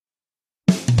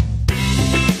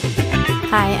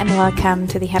Hi and welcome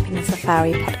to the Happiness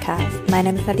Safari podcast. My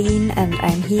name is Nadine and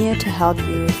I'm here to help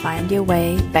you find your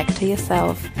way back to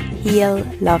yourself, heal,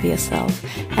 love yourself,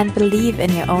 and believe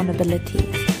in your own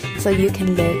abilities so you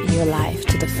can live your life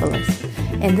to the fullest.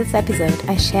 In this episode,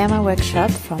 I share my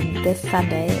workshop from this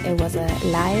Sunday. It was a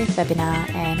live webinar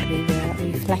and we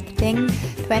were reflecting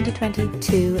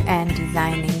 2022 and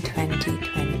designing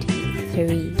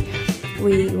 2023.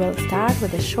 We will start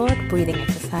with a short breathing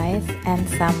exercise and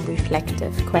some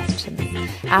reflective questions.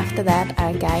 After that,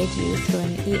 I'll guide you through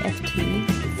an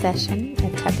EFT session,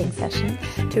 a tapping session,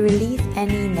 to release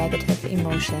any negative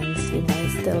emotions you may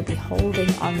still be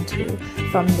holding on to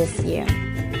from this year.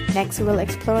 Next, we will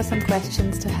explore some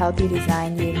questions to help you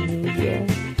design your new year.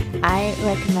 I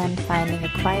recommend finding a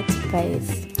quiet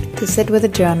space to sit with a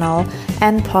journal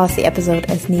and pause the episode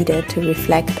as needed to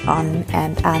reflect on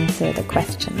and answer the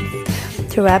questions.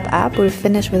 To wrap up, we'll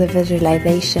finish with a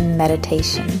visualization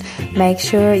meditation. Make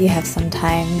sure you have some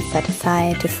time set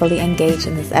aside to fully engage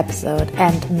in this episode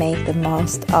and make the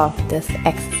most of this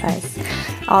exercise.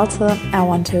 Also, I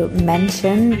want to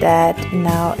mention that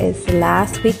now is the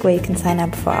last week where you can sign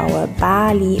up for our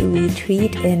Bali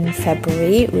retreat in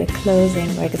February. We're closing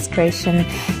registration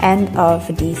end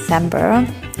of December,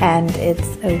 and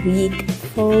it's a week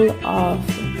full of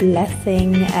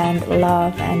blessing and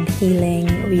love and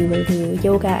healing. We will do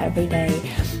yoga every day,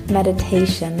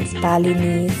 meditations,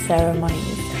 Balinese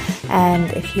ceremonies.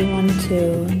 And if you want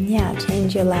to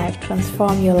change your life,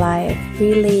 transform your life,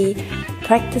 really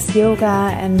practice yoga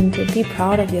and be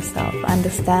proud of yourself.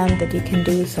 Understand that you can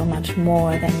do so much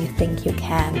more than you think you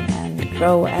can and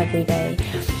grow every day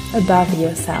above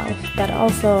yourself. But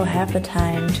also have the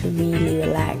time to really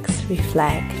relax,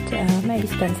 reflect, maybe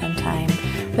spend some time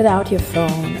without your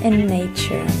phone, in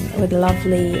nature, with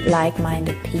lovely,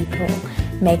 like-minded people.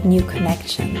 Make new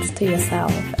connections to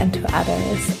yourself and to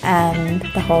others, and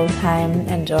the whole time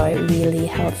enjoy really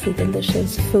healthy,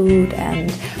 delicious food.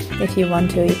 And if you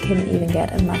want to, you can even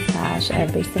get a massage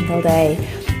every single day.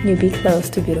 You'll be close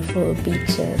to beautiful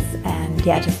beaches and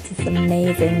just this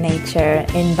amazing nature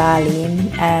in Bali.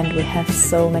 And we have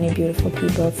so many beautiful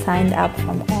people signed up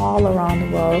from all around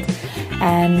the world.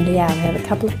 And we have a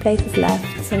couple of places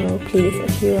left. So please,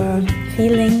 if you are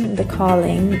feeling the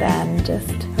calling, then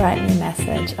just write me a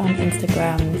message on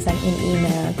Instagram, send me an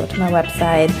email, go to my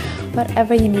website,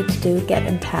 whatever you need to do, get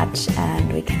in touch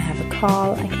and we can have a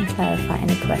call. I can clarify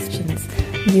any questions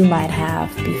you might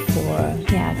have before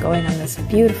going on this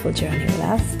beautiful journey with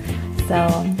us. So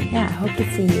I hope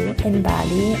to see you in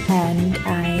Bali, and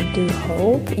I do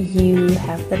hope you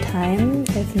have the time,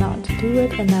 if not do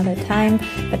it another time,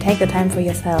 but take the time for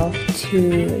yourself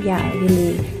to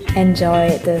really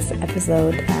enjoy this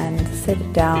episode and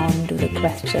sit down, do the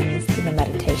questions, do the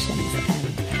meditations,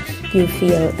 and you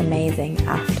feel amazing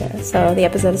after. So the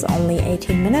episode is only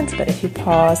 18 minutes, but if you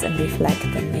pause and reflect,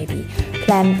 then maybe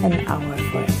plan an hour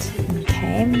for it.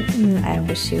 Okay, I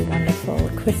wish you a wonderful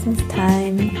Christmas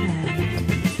time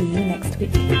and see you next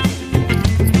week.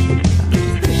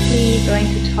 Going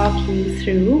to talk you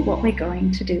through what we're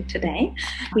going to do today.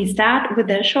 We start with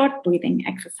a short breathing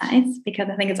exercise because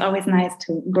I think it's always nice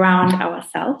to ground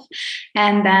ourselves.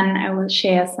 And then I will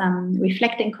share some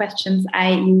reflecting questions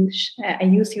I use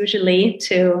usually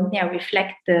to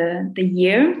reflect the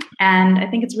year. And I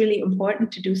think it's really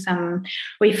important to do some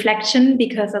reflection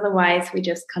because otherwise we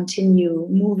just continue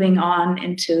moving on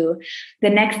into the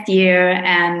next year.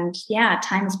 And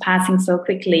time is passing so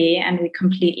quickly and we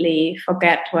completely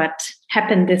forget what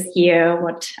happened this year,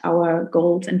 what our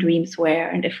goals and dreams were,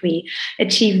 and if we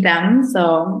achieve them.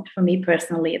 So for me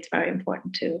personally, it's very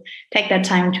important to take that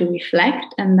time to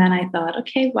reflect. And then I thought,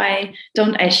 okay, why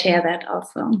don't I share that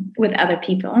also with other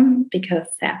people? Because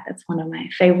that's one of my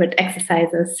favorite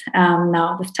exercises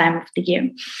now this time of the year.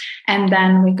 And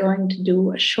then we're going to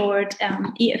do a short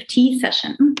EFT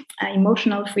session,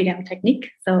 emotional freedom technique.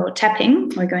 So tapping,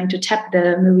 we're going to tap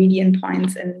the meridian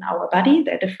points in our body.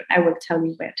 They're different. I will tell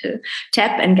you where to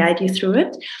tap and guide you through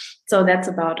it. So that's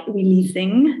about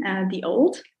releasing the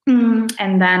old. And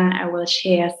then I will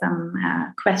share some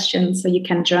questions so you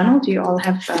can journal. Do you all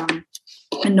have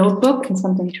a notebook and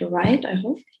something to write? I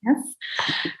hope, yes.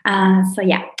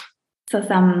 So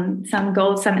some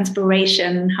goals, some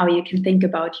inspiration, how you can think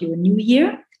about your new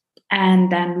year.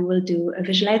 And then we will do a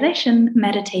visualization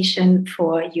meditation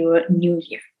for your new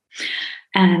year.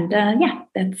 And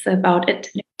that's about it.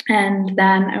 And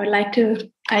then I would like you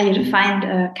to find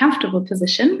a comfortable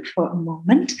position for a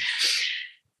moment.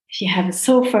 If you have a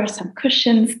sofa, some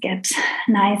cushions, get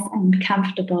nice and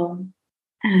comfortable.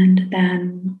 And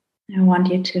then I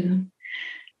want you to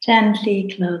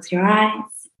gently close your eyes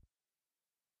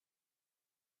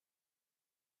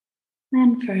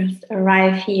And first,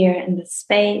 arrive here in the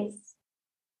space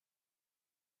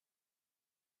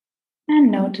and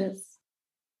notice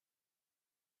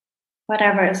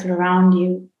whatever is around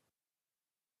you.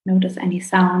 Notice any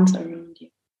sounds around you.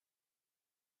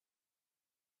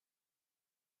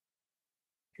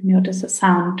 Notice the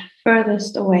sound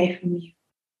furthest away from you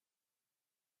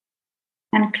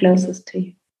and closest to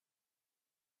you.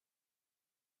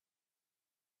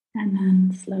 And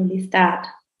then slowly start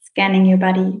scanning your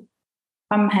body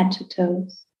from head to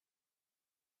toes.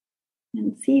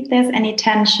 And see if there's any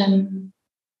tension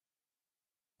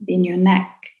in your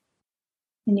neck,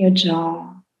 in your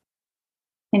jaw,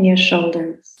 in your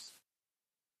shoulders.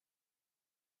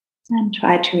 And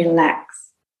try to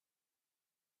relax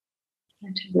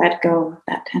and to let go of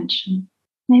that tension.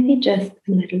 Maybe just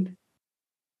a little bit.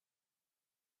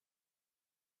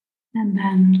 And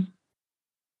then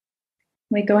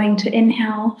we're going to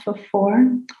inhale for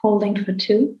 4, holding for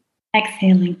 2,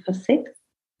 exhaling for 6,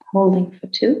 holding for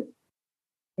 2.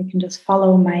 You can just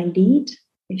follow my lead.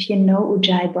 If you know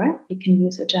Ujjayi breath, you can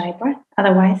use Ujjayi breath.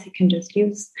 Otherwise, you can just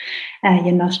use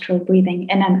your nostril breathing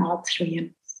in and out through your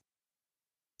nose.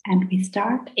 And we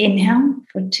start. Inhale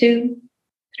for 2,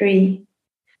 3,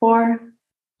 4.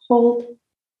 Hold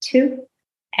 2.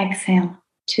 Exhale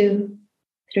 2,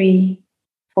 3,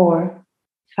 4,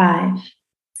 5,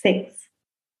 6.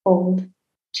 Hold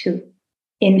 2.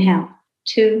 Inhale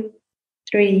 2,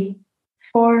 3,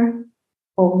 4.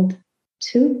 Hold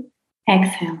 2.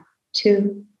 Exhale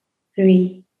 2,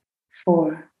 3,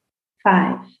 4,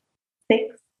 5,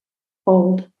 6.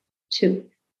 Hold 2.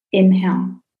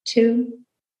 Inhale 2,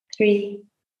 3,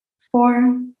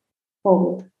 4.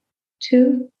 Hold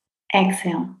 2.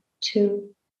 Exhale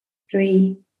 2,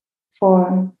 3,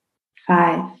 4,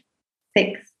 5,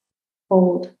 6.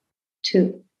 Hold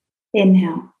 2.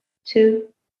 Inhale 2,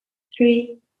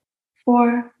 3,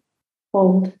 4.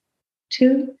 Hold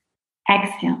 2.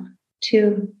 Exhale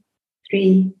 2,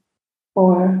 3,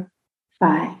 4,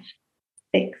 5,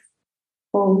 6.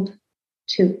 Hold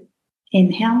 2.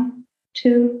 Inhale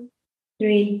 2,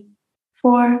 3,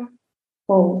 4.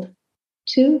 Hold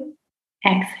 2.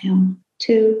 Exhale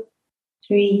 2,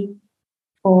 3,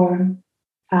 4,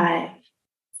 5,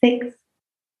 6.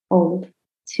 Hold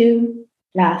 2.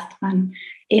 Last one.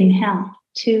 Inhale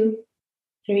 2,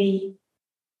 3,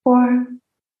 4.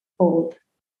 Hold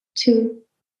 2.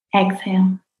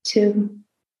 Exhale 2,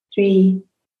 3,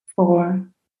 4,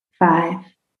 5,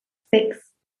 6.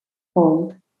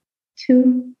 Hold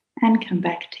 2. And come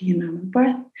back to your normal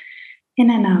breath. In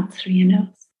and out through your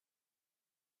nose.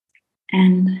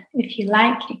 And if you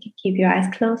like, you can keep your eyes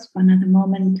closed for another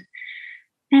moment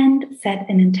and set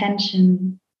an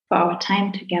intention for our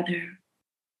time together.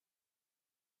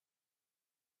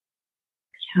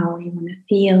 How you want to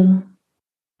feel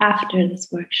after this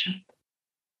workshop.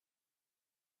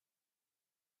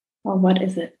 Or what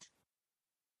is it?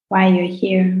 Why you're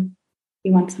here?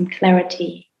 You want some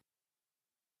clarity.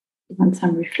 You want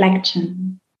some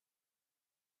reflection.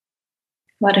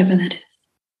 Whatever that is.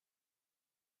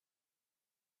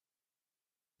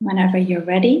 Whenever you're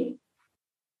ready,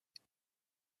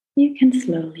 you can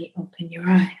slowly open your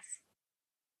eyes.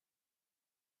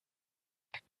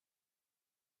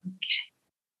 Okay.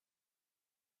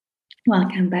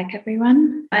 Welcome back,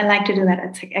 everyone. I like to do that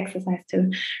exercise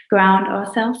to ground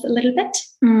ourselves a little bit.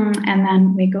 And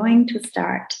then we're going to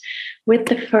start with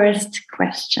the first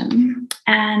question.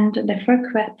 And the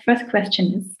first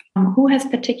question is, who has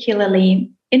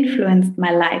particularly influenced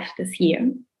my life this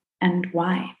year and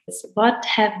why? What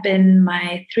have been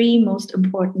my 3 most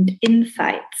important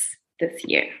insights this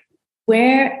year?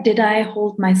 Where did I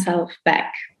hold myself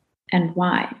back and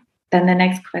why? Then the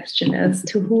next question is,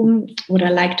 to whom would I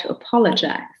like to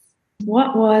apologize?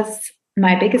 What was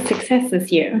my biggest success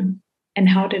this year and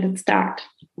how did it start?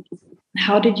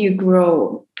 How did you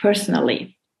grow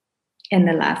personally in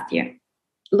the last year?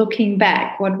 Looking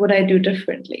back, what would I do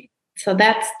differently? So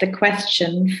that's the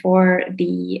question for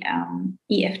the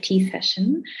EFT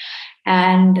session.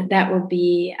 And that would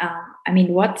be,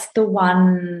 what's the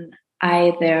one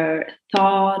either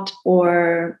thought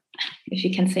or, if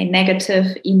you can say,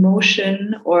 negative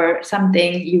emotion or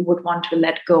something you would want to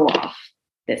let go of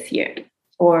this year,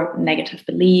 or negative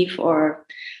belief or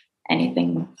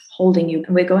anything holding you.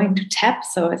 And we're going to tap.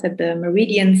 So I said the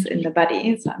meridians in the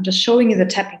body. So I'm just showing you the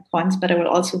tapping points, but I will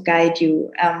also guide you.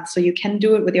 So you can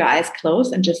do it with your eyes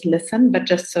closed and just listen. But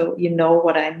just so you know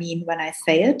what I mean when I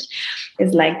say it,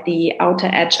 is like the outer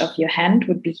edge of your hand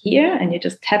would be here, and you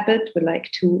just tap it with like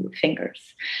 2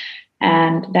 fingers.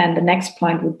 And then the next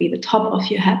point would be the top of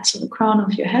your head, so the crown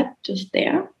of your head, just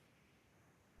there.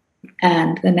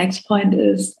 And the next point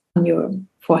is on your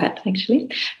forehead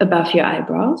actually, above your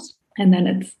eyebrows. And then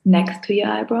it's next to your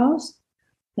eyebrows.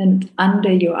 Then it's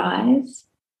under your eyes,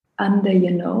 under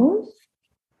your nose,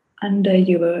 under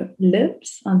your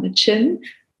lips, on the chin.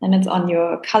 And it's on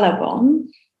your collarbone.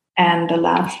 And the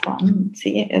last one,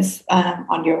 see, is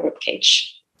on your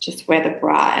ribcage, just where the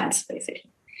bra ends,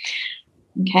 basically.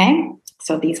 Okay,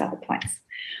 so these are the points.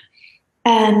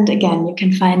 And again, you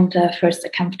can find first a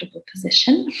comfortable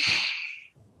position.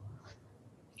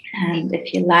 And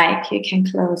if you like, you can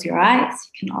close your eyes.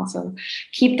 You can also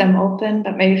keep them open,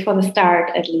 but maybe for the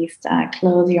start, at least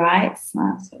close your eyes.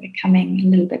 So we're coming a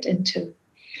little bit into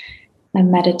a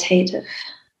meditative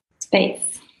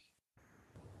space.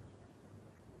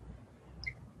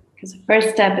 Because the first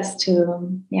step is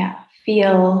to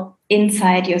feel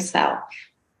inside yourself.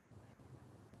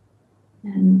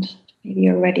 And maybe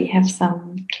you already have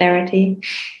some clarity,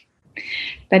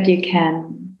 but you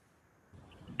can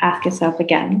ask yourself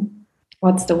again,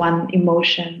 what's the one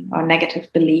emotion or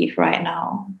negative belief right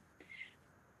now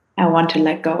I want to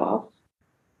let go of?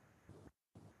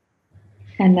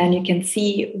 And then you can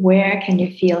see, where can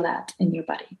you feel that in your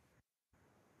body?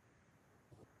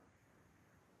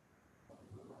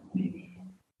 Maybe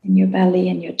in your belly,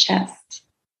 in your chest.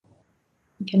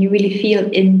 Can you really feel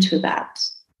into that?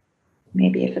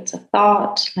 Maybe if it's a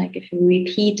thought, like if you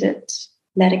repeat it,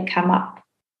 let it come up.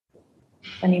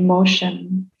 An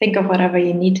emotion, think of whatever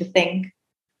you need to think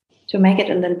to make it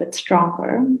a little bit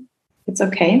stronger. It's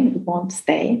okay, it won't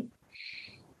stay.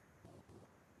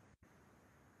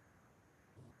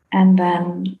 And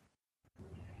then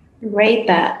rate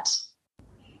that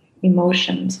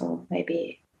emotion, so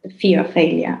maybe the fear of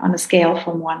failure, on a scale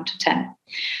from 1 to 10.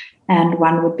 And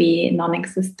 1 would be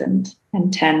non-existent,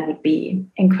 and 10 would be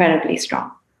incredibly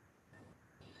strong.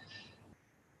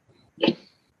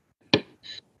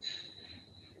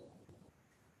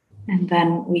 And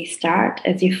then we start,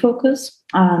 as you focus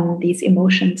on these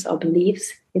emotions or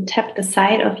beliefs, you tap the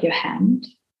side of your hand.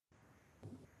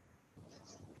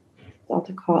 It's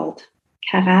also called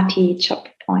karate chop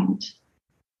point.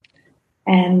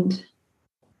 And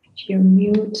if you're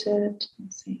muted,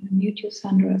 let's see, mute you,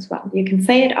 Sandra, as well. You can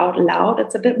say it out loud.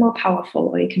 It's a bit more powerful,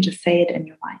 or you can just say it in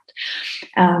your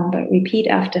mind. But repeat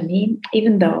after me.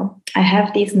 Even though I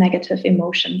have these negative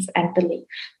emotions and beliefs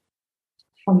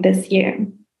from this year,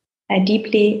 I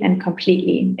deeply and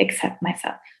completely accept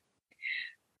myself.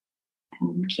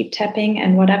 Keep tapping,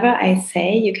 and whatever I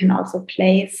say, you can also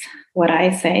place what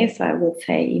I say. So I will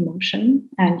say emotion,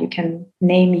 and you can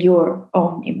name your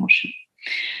own emotion.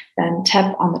 Then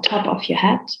tap on the top of your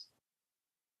head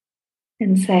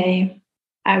and say,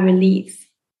 I release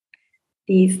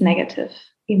these negative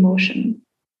emotions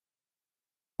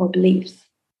or beliefs.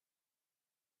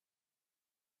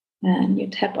 And you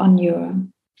tap on your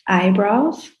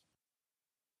eyebrows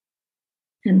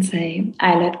and say,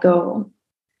 I let go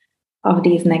of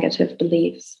these negative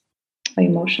beliefs or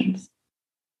emotions.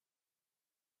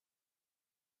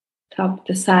 Tap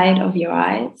the side of your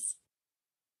eyes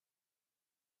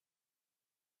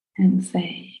and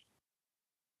say,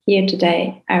 here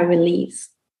today, I release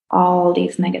all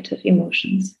these negative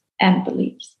emotions and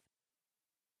beliefs.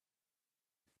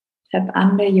 Tap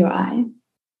under your eye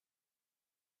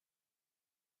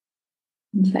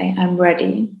and say, I'm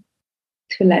ready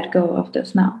to let go of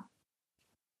this now.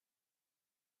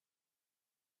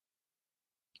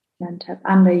 Then tap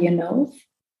under your nose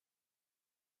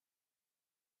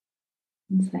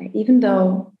and say, even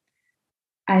though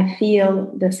I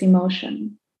feel this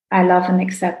emotion, I love and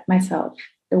accept myself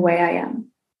the way I am.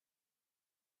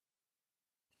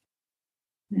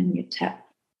 Then you tap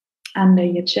under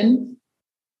your chin.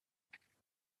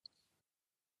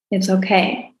 It's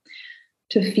okay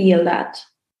to feel that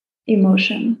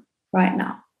emotion right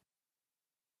now.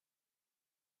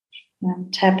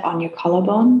 And tap on your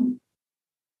collarbone.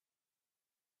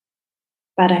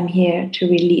 But I'm here to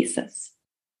release this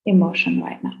emotion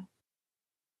right now.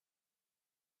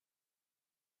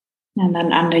 And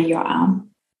then under your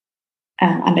arm,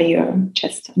 under your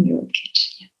chest, on your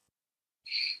ribcage. Yeah.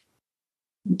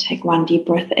 And take one deep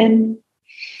breath in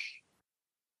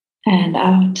and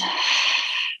out.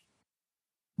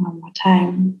 One more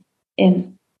time,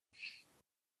 in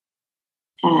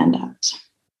and out.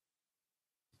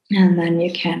 And then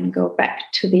you can go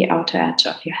back to the outer edge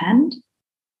of your hand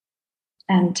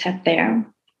and tap there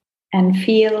and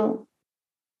feel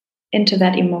into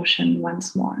that emotion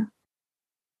once more.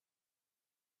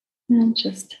 And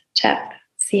just tap,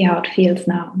 see how it feels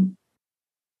now.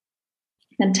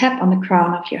 Then tap on the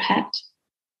crown of your head.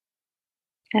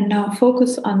 And now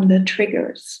focus on the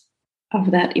triggers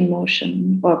of that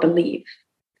emotion or belief.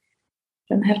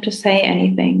 You don't have to say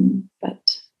anything,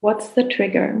 but what's the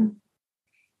trigger?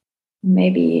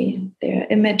 Maybe there are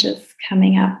images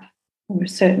coming up from a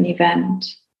certain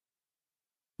event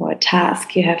or a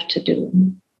task you have to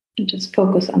do. And just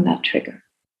focus on that trigger.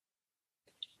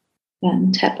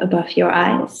 Then tap above your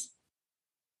eyes.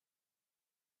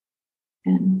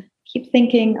 And keep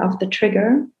thinking of the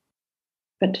trigger,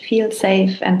 but feel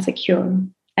safe and secure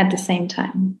at the same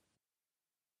time.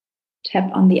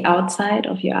 Tap on the outside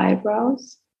of your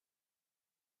eyebrows.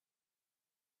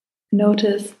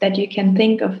 Notice that you can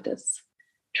think of this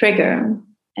trigger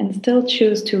and still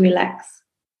choose to relax.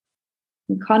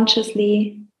 And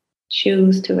consciously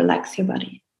choose to relax your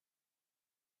body.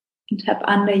 And tap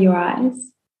under your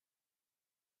eyes.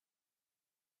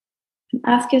 And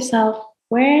ask yourself,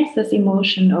 where is this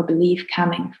emotion or belief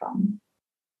coming from?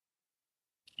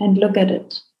 And look at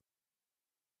it.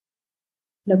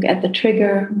 Look at the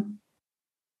trigger.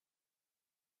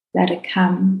 Let it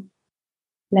come.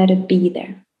 Let it be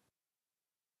there.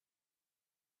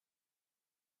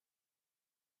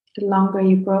 The longer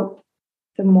you grope,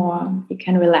 the more you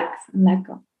can relax and let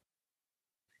go.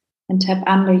 And tap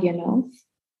under your nose.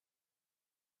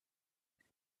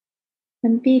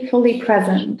 And be fully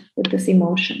present with this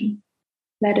emotion.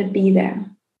 Let it be there.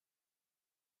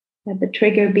 Let the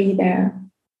trigger be there.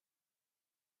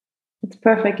 It's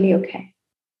perfectly okay.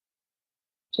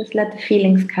 Just let the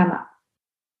feelings come up.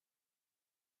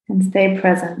 And stay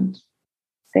present.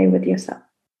 Stay with yourself.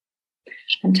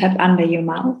 And tap under your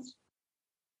mouth.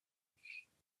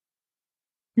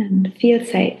 And feel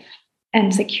safe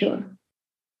and secure.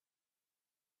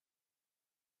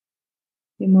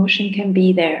 The emotion can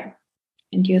be there.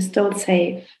 And you're still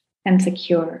safe and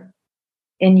secure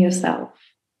in yourself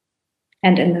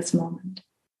and in this moment.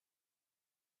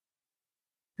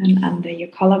 And under your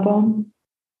collarbone.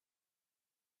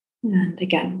 And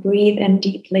again, breathe in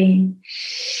deeply.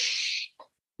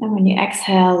 And when you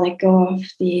exhale, let go of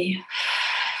the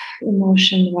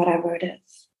emotion, whatever it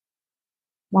is.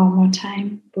 One more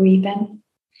time, breathe in.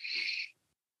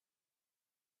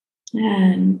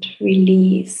 And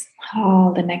release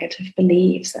all the negative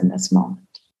beliefs in this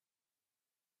moment.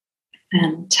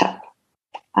 And tap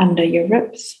under your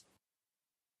ribs.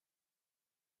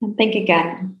 And think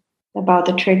again about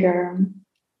the trigger,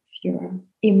 your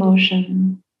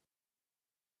emotion.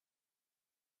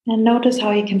 And notice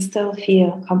how you can still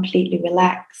feel completely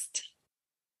relaxed.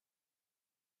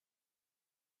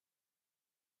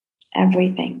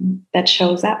 Everything that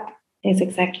shows up is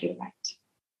exactly right.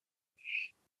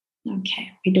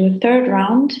 Okay, we do a third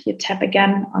round. You tap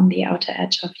again on the outer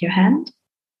edge of your hand.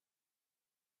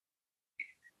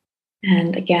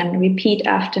 And again, repeat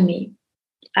after me.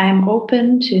 I am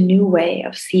open to a new way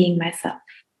of seeing myself.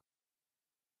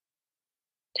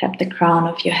 Tap the crown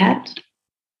of your head.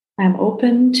 I'm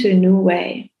open to a new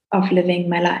way of living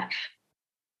my life.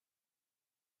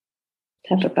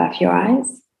 Tap above your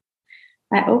eyes.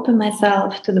 I open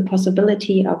myself to the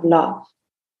possibility of love.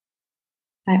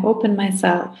 I open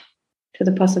myself to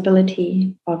the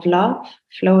possibility of love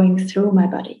flowing through my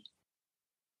body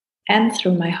and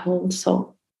through my whole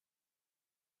soul.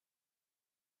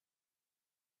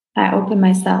 I open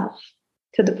myself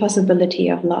to the possibility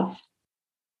of love.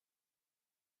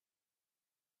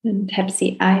 And tap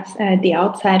the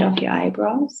outside of your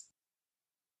eyebrows.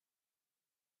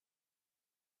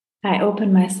 I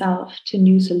open myself to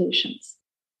new solutions.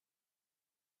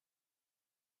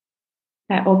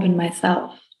 I open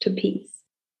myself to peace.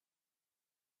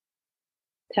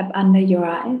 Tap under your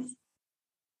eyes.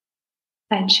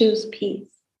 I choose peace.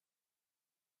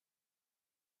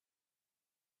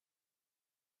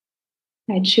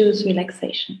 I choose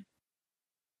relaxation.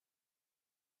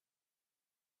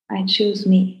 I choose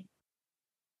me.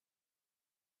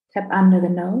 Tap under the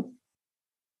nose.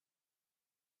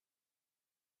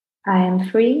 I am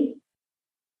free,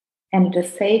 and it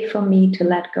is safe for me to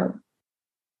let go.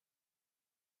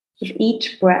 With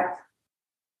each breath,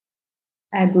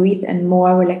 I breathe in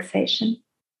more relaxation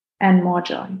and more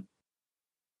joy.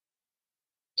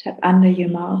 Tap under your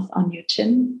mouth on your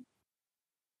chin.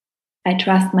 I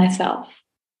trust myself.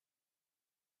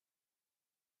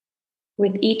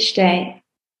 With each day,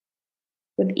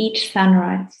 with each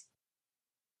sunrise,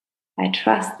 I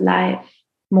trust life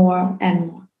more and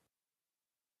more.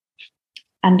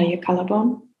 Under your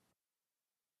collarbone,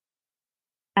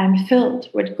 I'm filled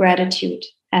with gratitude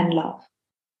and love.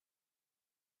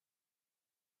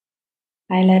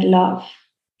 I let love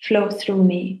flow through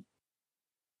me.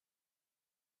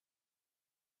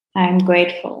 I am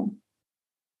grateful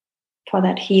for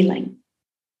that healing.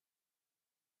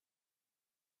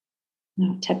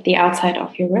 Now tap the outside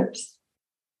of your ribs.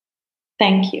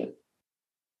 Thank you.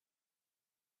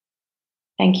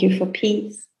 Thank you for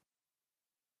peace.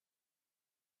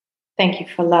 Thank you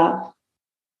for love.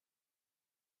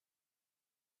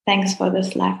 Thanks for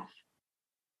this life.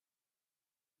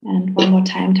 And one more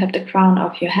time, tap the crown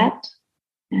of your head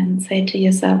and say to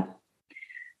yourself,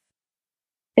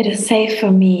 it is safe for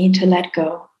me to let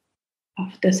go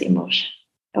of this emotion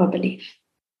or belief.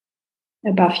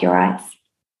 Above your eyes,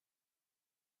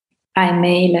 I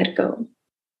may let go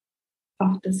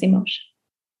of this emotion.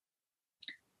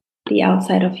 The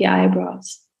outside of your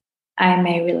eyebrows, I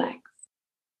may relax.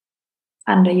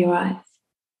 Under your eyes,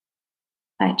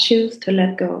 I choose to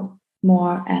let go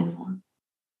more and more.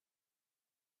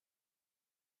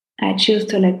 I choose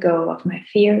to let go of my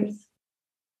fears.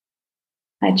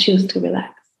 I choose to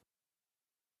relax.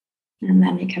 And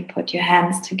then you can put your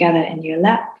hands together in your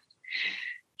lap.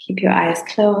 Keep your eyes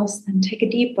closed and take a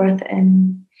deep breath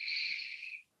in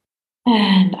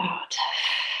and out.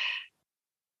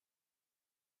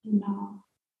 Now,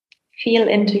 feel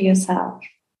into yourself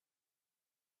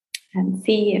and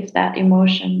see if that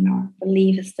emotion or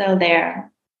belief is still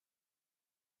there.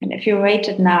 And if you rate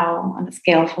it now on a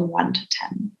scale from 1 to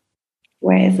 10,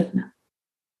 where is it now?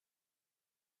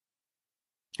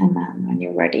 And then when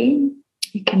you're ready,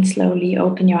 you can slowly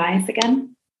open your eyes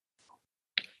again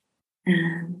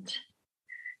and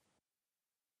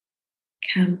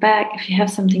come back. If you have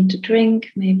something to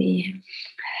drink, maybe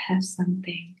have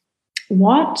something.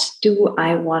 What do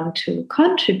I want to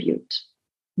contribute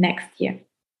next year?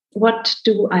 What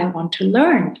do I want to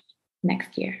learn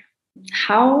next year?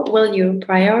 How will you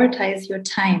prioritize your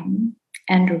time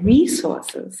and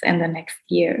resources in the next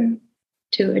year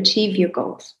to achieve your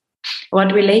goals?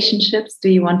 What relationships do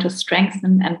you want to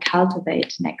strengthen and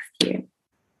cultivate next year?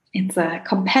 It's a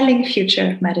compelling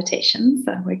future meditation.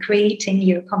 So we're creating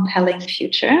your compelling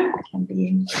future. It can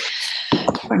be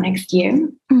for next year.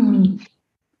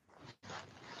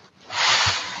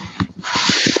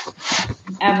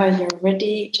 Whenever you're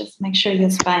ready, just make sure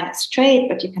your spine is straight,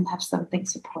 but you can have something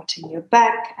supporting your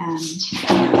back, and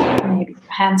maybe your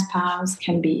hands, palms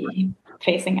can be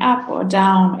facing up or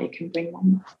down, or you can bring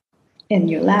them in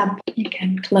your lap. You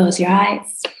can close your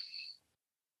eyes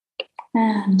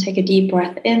and take a deep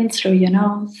breath in through your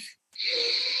nose.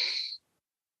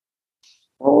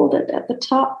 Hold it at the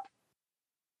top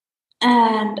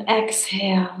and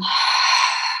exhale.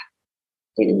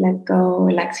 Really let go,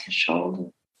 relax your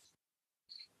shoulders.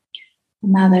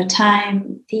 Another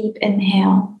time, deep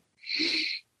inhale.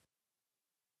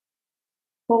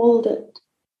 Hold it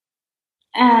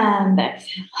and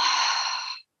exhale.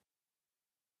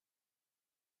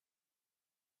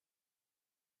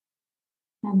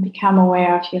 And become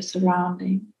aware of your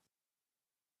surroundings.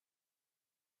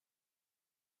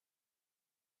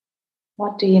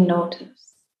 What do you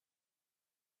notice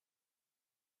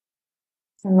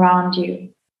around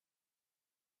you,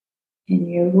 in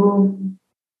your room,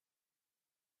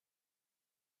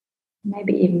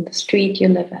 maybe even the street you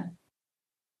live in?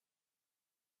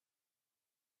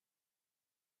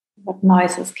 What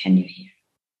noises can you hear?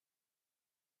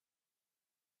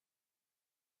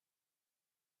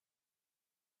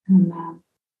 And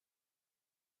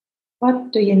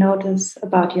what do you notice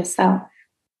about yourself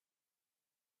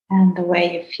and the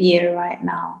way you feel right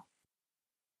now?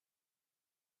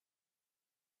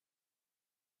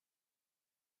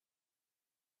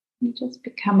 And just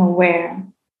become aware.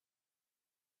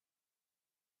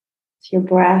 Is your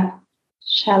breath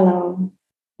shallow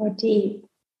or deep?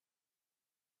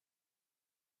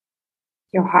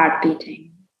 Your heart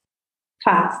beating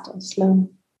fast or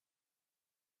slow?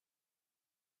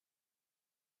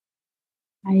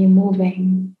 Are you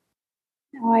moving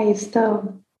or are you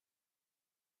still?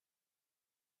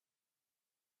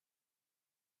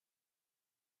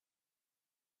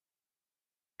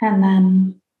 And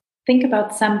then think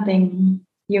about something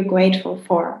you're grateful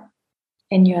for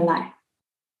in your life.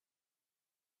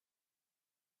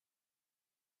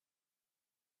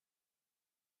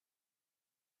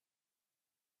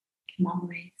 You can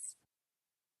always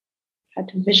try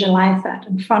to visualize that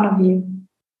in front of you.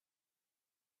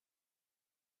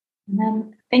 And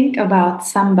then think about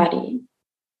somebody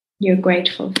you're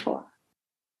grateful for.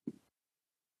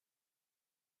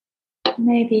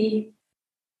 Maybe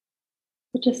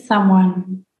just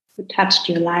someone who touched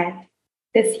your life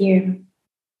this year.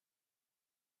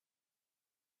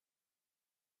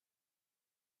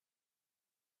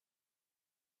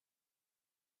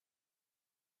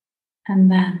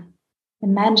 And then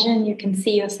imagine you can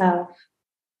see yourself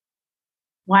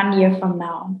 1 year from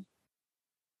now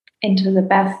into the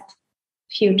best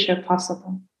future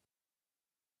possible.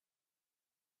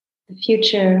 The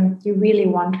future you really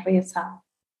want for yourself.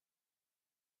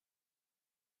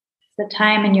 The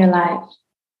time in your life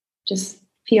just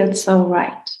feels so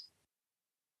right.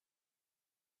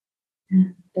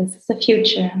 And this is the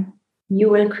future you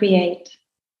will create,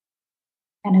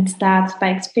 and it starts by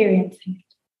experiencing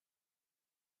it.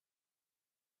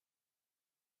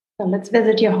 So let's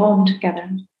visit your home together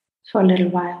for a little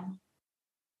while.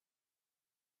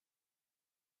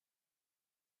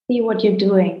 See what you're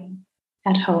doing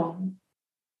at home.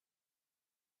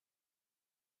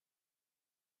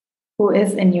 Who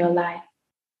is in your life?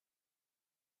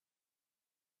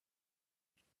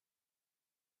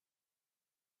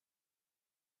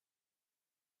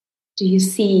 Do you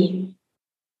see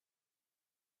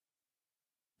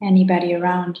anybody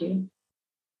around you?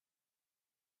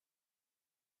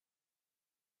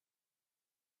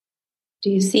 Do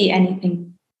you see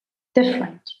anything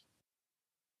different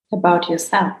about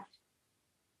yourself?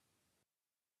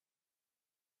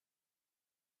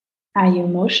 Are you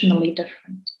emotionally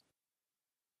different?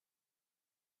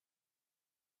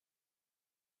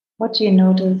 What do you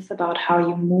notice about how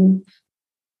you move,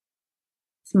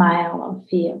 smile, or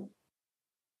feel?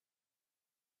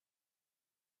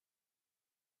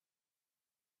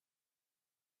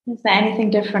 Is there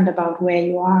anything different about where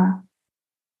you are?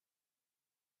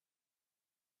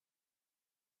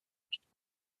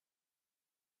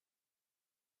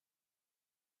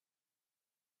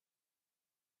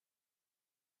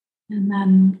 And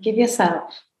then give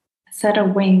yourself a set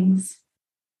of wings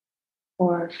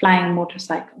or a flying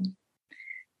motorcycle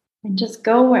and just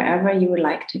go wherever you would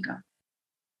like to go.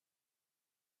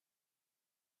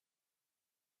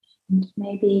 And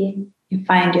maybe you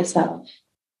find yourself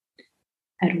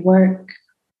at work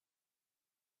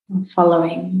or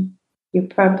following your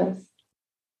purpose,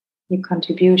 your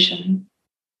contribution.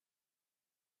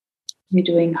 You're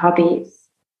doing hobbies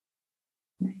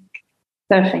like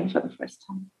surfing for the first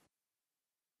time.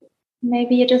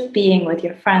 Maybe you're just being with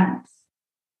your friends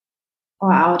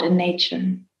or out in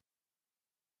nature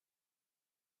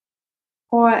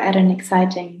or at an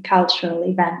exciting cultural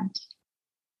event.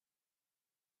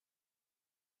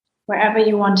 Wherever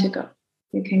you want to go,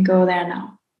 you can go there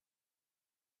now.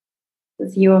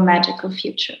 This is your magical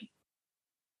future.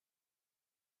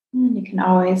 And you can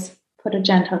always put a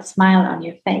gentle smile on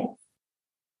your face.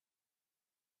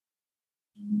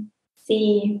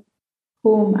 See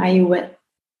whom are you with?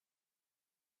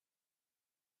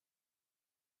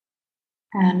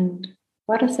 And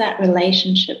what is that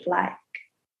relationship like?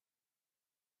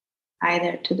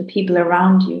 Either to the people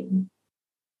around you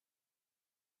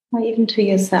or even to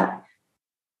yourself.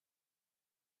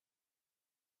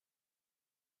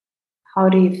 How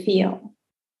do you feel?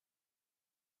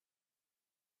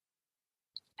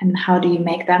 And how do you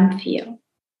make them feel?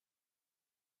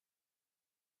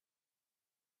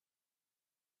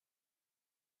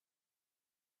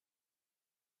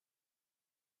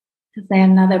 Is there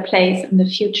another place in the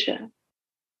future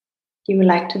you would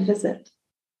like to visit?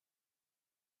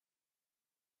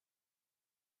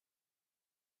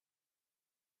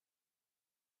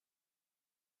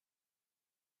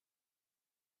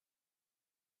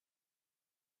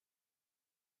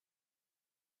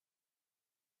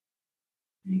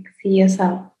 Like, see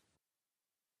yourself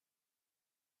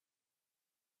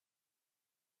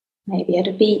maybe at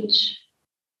a beach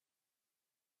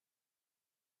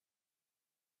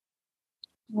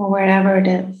or wherever it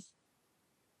is,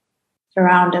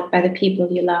 surrounded by the people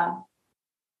you love.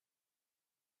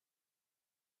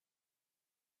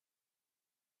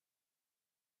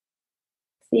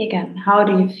 See again, how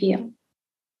do you feel?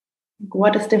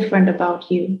 What is different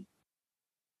about you?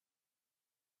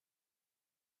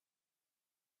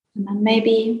 And then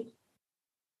maybe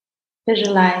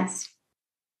visualize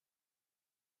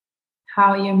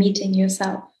how you're meeting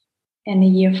yourself in a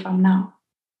year from now.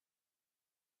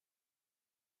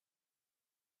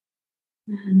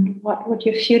 And what would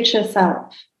your future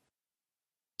self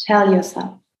tell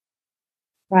yourself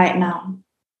right now?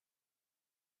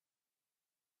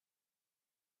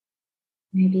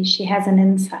 Maybe she has an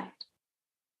insight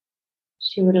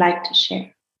she would like to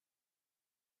share.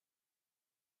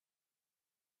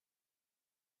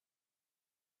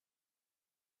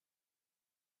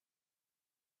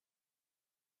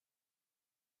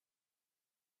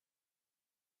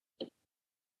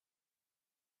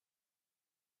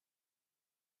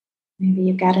 Maybe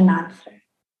you get an answer.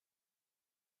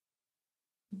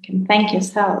 You can thank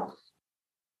yourself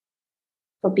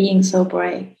for being so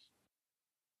brave,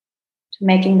 to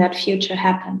making that future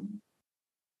happen,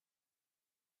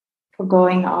 for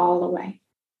going all the way.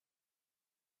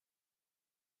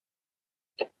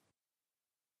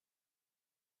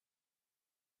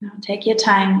 Now take your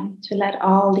time to let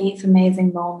all these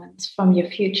amazing moments from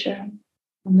your future,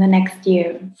 from the next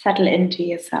year, settle into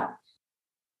yourself.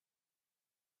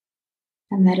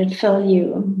 And let it fill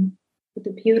you with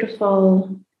a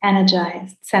beautiful,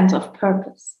 energized sense of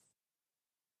purpose.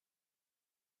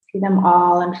 See them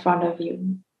all in front of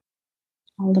you.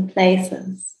 All the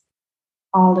places,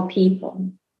 all the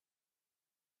people,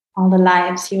 all the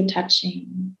lives you're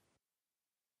touching,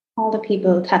 all the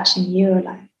people touching your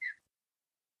life,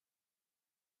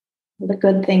 all the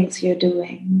good things you're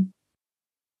doing,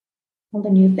 all the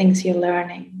new things you're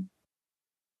learning,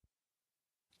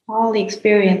 all the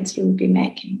experience you will be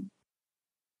making,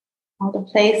 all the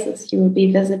places you will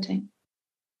be visiting.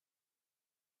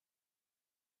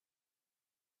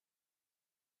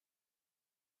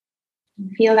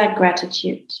 And feel that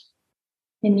gratitude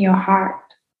in your heart.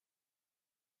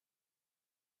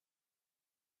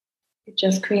 You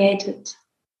just created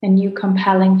a new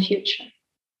compelling future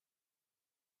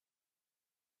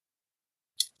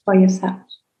for yourself.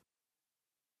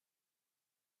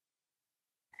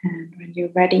 And when you're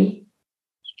ready,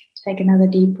 you can take another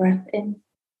deep breath in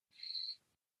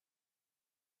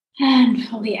and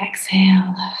fully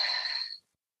exhale.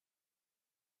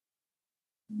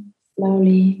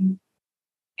 Slowly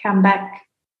come back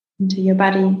into your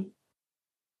body.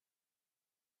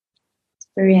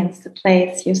 Experience the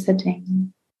place you're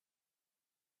sitting.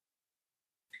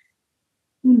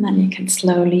 And then you can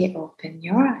slowly open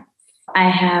your eyes. I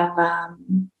have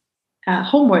a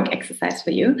homework exercise for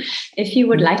you, if you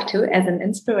would like to, as an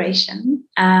inspiration.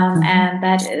 And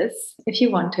that is, if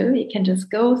you want to, you can just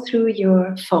go through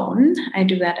your phone. I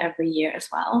do that every year as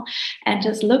well. And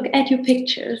just look at your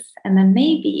pictures. And then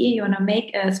maybe you want to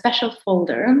make a special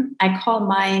folder. I call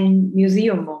mine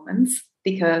museum moments,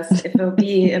 because it will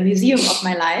be a museum of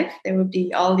my life. There will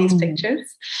be all these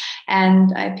pictures.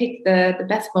 And I picked the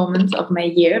best moments of my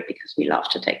year, because we love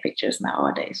to take pictures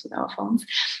nowadays with our phones.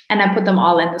 And I put them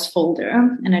all in this folder.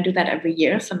 And I do that every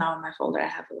year. So now in my folder, I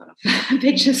have a lot of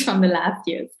pictures from the last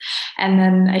years. And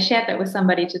then I shared that with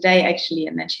somebody today, actually.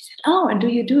 And then she said, "Oh, and do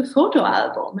you do a photo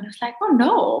album?" And I was like, "Oh,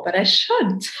 no, but I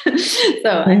should."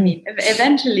 So, I mean,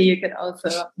 eventually you could also,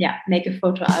 make a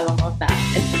photo album of that.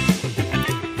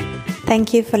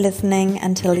 Thank you for listening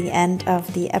until the end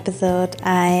of the episode.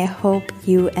 I hope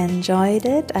you enjoyed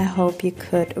it. I hope you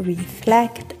could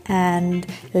reflect and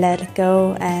let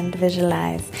go and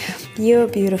visualize your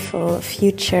beautiful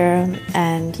future,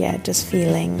 and just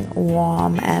feeling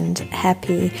warm and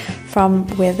happy from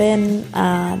within.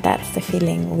 That's the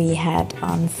feeling we had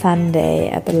on Sunday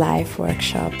at the live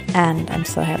workshop, and I'm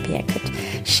so happy I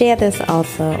could share this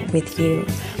also with you.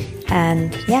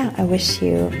 And I wish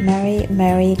you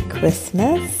Merry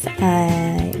Christmas.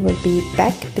 I will be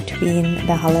back between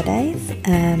the holidays,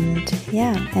 and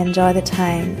enjoy the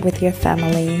time with your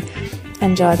family.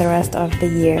 Enjoy the rest of the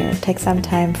year. Take some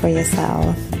time for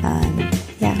yourself, and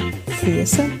see you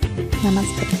soon.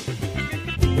 Namaste.